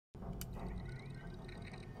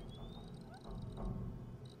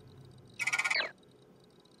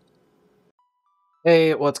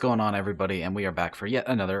Hey, what's going on everybody, and we are back for yet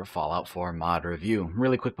another Fallout 4 mod review.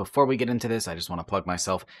 Really quick before we get into this, I just want to plug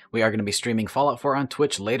myself. We are going to be streaming Fallout 4 on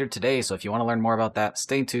Twitch later today, so if you want to learn more about that,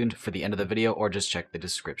 stay tuned for the end of the video or just check the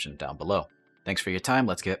description down below. Thanks for your time,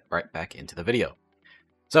 let's get right back into the video.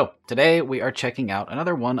 So, today we are checking out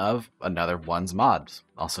another one of AnotherOne's mods,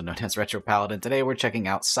 also known as Retro Paladin. Today we're checking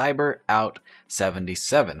out CyberOut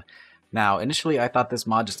 77. Now, initially I thought this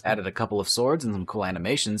mod just added a couple of swords and some cool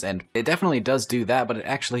animations, and it definitely does do that, but it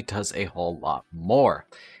actually does a whole lot more.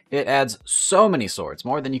 It adds so many swords,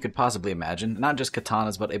 more than you could possibly imagine, not just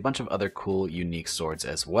katanas, but a bunch of other cool, unique swords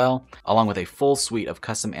as well, along with a full suite of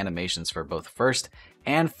custom animations for both first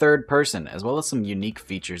and third person, as well as some unique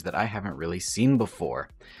features that I haven't really seen before.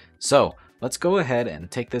 So, let's go ahead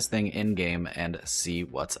and take this thing in-game and see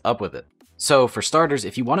what's up with it. So for starters,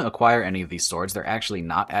 if you want to acquire any of these swords, they're actually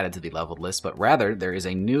not added to the leveled list, but rather there is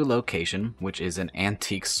a new location, which is an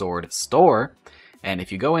antique sword store. And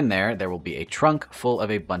if you go in there, there will be a trunk full of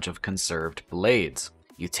a bunch of conserved blades.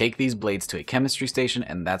 You take these blades to a chemistry station,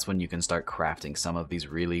 and that's when you can start crafting some of these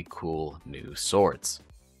really cool new swords.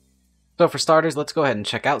 So for starters, let's go ahead and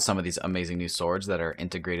check out some of these amazing new swords that are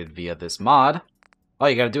integrated via this mod. All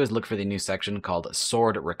you gotta do is look for the new section called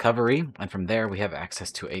Sword Recovery, and from there we have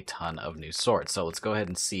access to a ton of new swords. So let's go ahead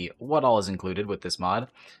and see what all is included with this mod.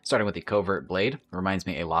 Starting with the Covert Blade, reminds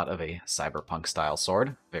me a lot of a cyberpunk style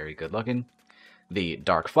sword, very good looking. The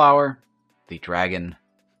Dark Flower, the Dragon,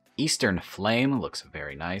 Eastern Flame, looks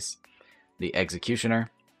very nice. The Executioner,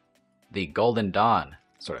 the Golden Dawn,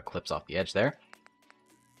 sort of clips off the edge there.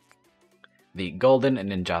 The Golden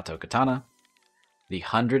Ninjato Katana, the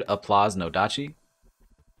 100 Applause Nodachi,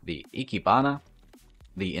 the Ikebana,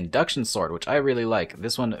 the Induction Sword, which I really like.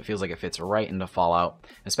 This one feels like it fits right into Fallout,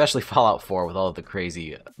 especially Fallout 4 with all of the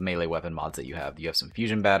crazy melee weapon mods that you have. You have some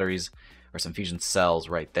fusion batteries, or some fusion cells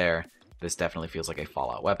right there. This definitely feels like a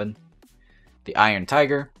Fallout weapon. The Iron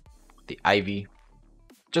Tiger, the Ivy,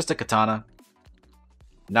 just a katana.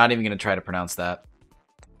 Not even going to try to pronounce that,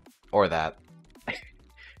 or that.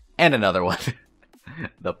 And another one.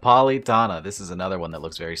 The Polytana. This is another one that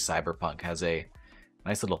looks very cyberpunk. Has a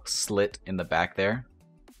nice little slit in the back there.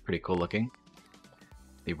 Pretty cool looking.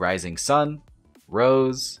 The Rising Sun,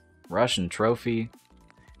 Rose, Russian Trophy.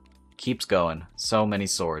 Keeps going. So many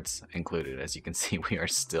swords included. As you can see, we are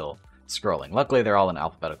still scrolling. Luckily, they're all in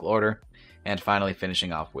alphabetical order. And finally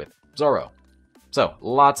finishing off with Zorro. So,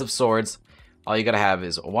 lots of swords. All you gotta have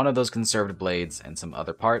is one of those conserved blades and some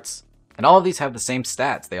other parts. And all of these have the same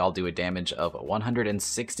stats. They all do a damage of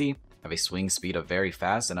 160, have a swing speed of very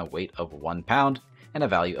fast, and a weight of 1 pound. And a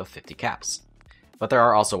value of 50 caps. But there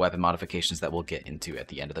are also weapon modifications that we'll get into at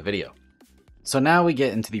the end of the video. So now we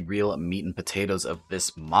get into the real meat and potatoes of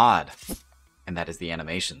this mod, and that is the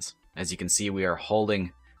animations. As you can see, we are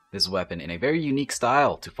holding this weapon in a very unique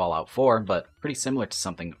style to Fallout 4, but pretty similar to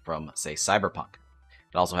something from, say, Cyberpunk.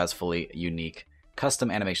 It also has fully unique custom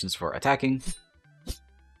animations for attacking,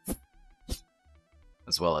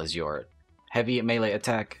 as well as your heavy melee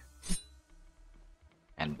attack,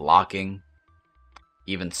 and blocking,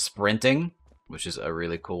 even sprinting, which is a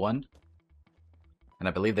really cool one. And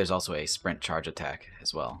I believe there's also a sprint charge attack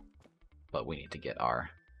as well. But we need to get our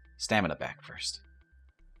stamina back first.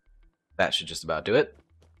 That should just about do it.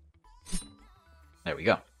 There we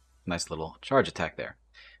go. Nice little charge attack there.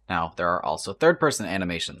 Now, there are also third-person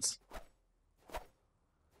animations.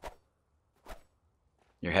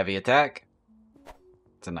 Your heavy attack.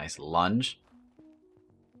 It's a nice lunge.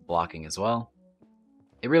 Blocking as well.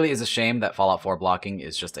 It really is a shame that Fallout 4 blocking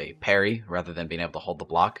is just a parry rather than being able to hold the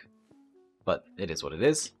block, but it is what it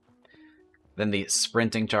is. Then the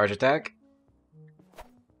sprinting charge attack.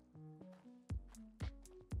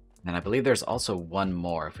 And I believe there's also one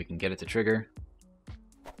more, if we can get it to trigger.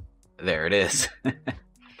 There it is.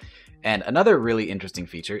 And another really interesting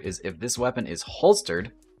feature is if this weapon is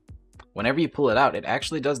holstered, whenever you pull it out, it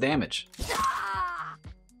actually does damage.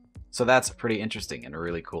 So that's pretty interesting and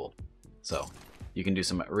really cool. So you can do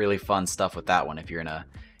some really fun stuff with that one if you're in a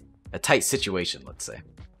tight situation, let's say.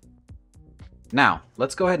 Now,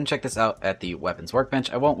 let's go ahead and check this out at the weapons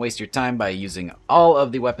workbench. I won't waste your time by using all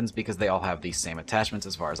of the weapons because they all have the same attachments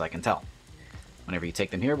as far as I can tell. Whenever you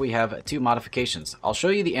take them here, we have 2 modifications. I'll show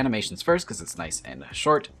you the animations first because it's nice and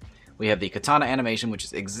short. We have the katana animation, which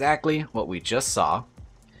is exactly what we just saw.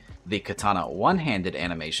 The katana one-handed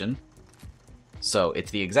animation. So it's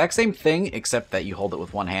the exact same thing, except that you hold it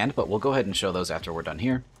with one hand, but we'll go ahead and show those after we're done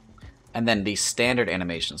here. And then the standard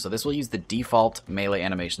animation. So this will use the default melee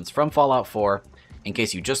animations from Fallout 4, in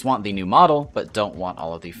case you just want the new model, but don't want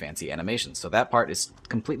all of the fancy animations. So that part is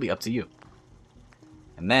completely up to you.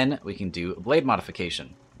 And then we can do blade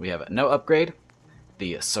modification. We have no upgrade,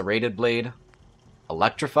 the Serrated Blade,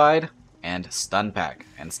 Electrified, and Stun Pack.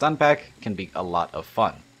 And Stun Pack can be a lot of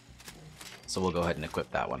fun. So we'll go ahead and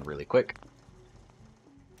equip that one really quick.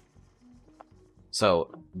 So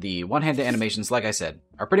the one-handed animations, like I said,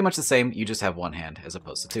 are pretty much the same. You just have one hand as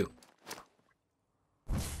opposed to two.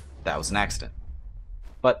 That was an accident.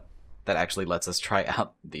 But that actually lets us try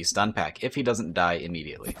out the Stun Pack if he doesn't die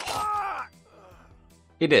immediately.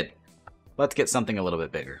 He did. Let's get something a little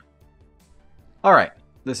bit bigger. Alright,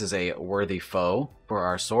 this is a worthy foe for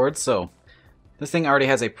our swords, so this thing already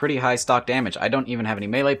has a pretty high stock damage. I don't even have any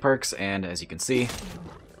melee perks, and as you can see,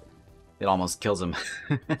 it almost kills him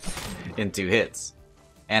in 2 hits.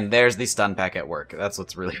 And there's the Stun Pack at work. That's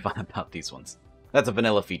what's really fun about these ones. That's a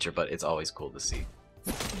vanilla feature, but it's always cool to see.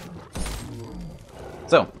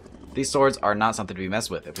 So, these swords are not something to be messed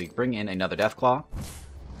with. If we bring in another Deathclaw,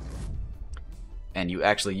 and you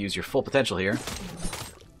actually use your full potential here,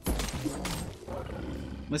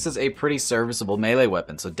 this is a pretty serviceable melee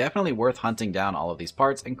weapon, so definitely worth hunting down all of these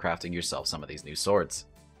parts and crafting yourself some of these new swords.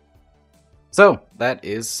 So, that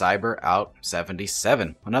is CyberOut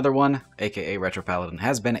 77. Another one, aka Retro Paladin,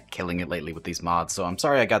 has been killing it lately with these mods, so I'm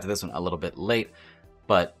sorry I got to this one a little bit late,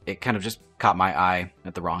 but it kind of just caught my eye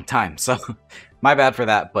at the wrong time, so my bad for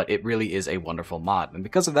that, but it really is a wonderful mod, and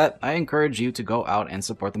because of that, I encourage you to go out and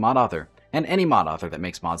support the mod author, and any mod author that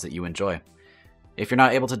makes mods that you enjoy. If you're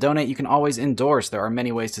not able to donate, you can always endorse. There are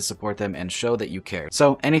many ways to support them and show that you care.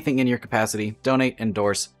 So anything in your capacity, donate,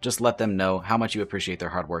 endorse, just let them know how much you appreciate their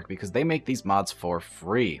hard work because they make these mods for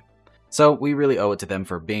free. So we really owe it to them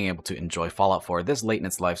for being able to enjoy Fallout 4 this late in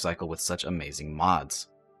its life cycle with such amazing mods.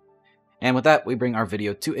 And with that, we bring our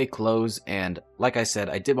video to a close, and like I said,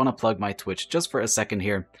 I did want to plug my Twitch just for a second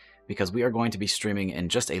here, because we are going to be streaming in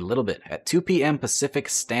just a little bit. At 2 p.m. Pacific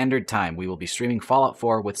Standard Time, we will be streaming Fallout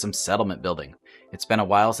 4 with some settlement building. It's been a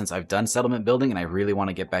while since I've done settlement building, and I really want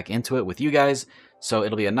to get back into it with you guys, so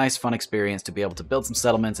it'll be a nice, fun experience to be able to build some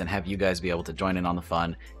settlements and have you guys be able to join in on the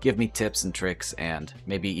fun, give me tips and tricks, and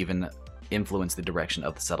maybe even influence the direction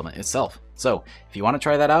of the settlement itself. So, if you want to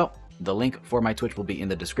try that out, the link for my Twitch will be in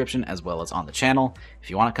the description as well as on the channel. If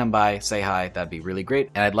you want to come by, say hi, that'd be really great,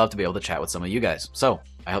 and I'd love to be able to chat with some of you guys. So,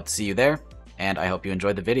 I hope to see you there, and I hope you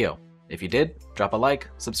enjoyed the video. If you did, drop a like,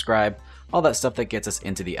 subscribe, all that stuff that gets us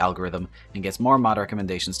into the algorithm and gets more mod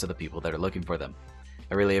recommendations to the people that are looking for them.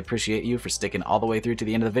 I really appreciate you for sticking all the way through to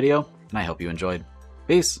the end of the video, and I hope you enjoyed.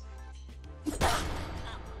 Peace!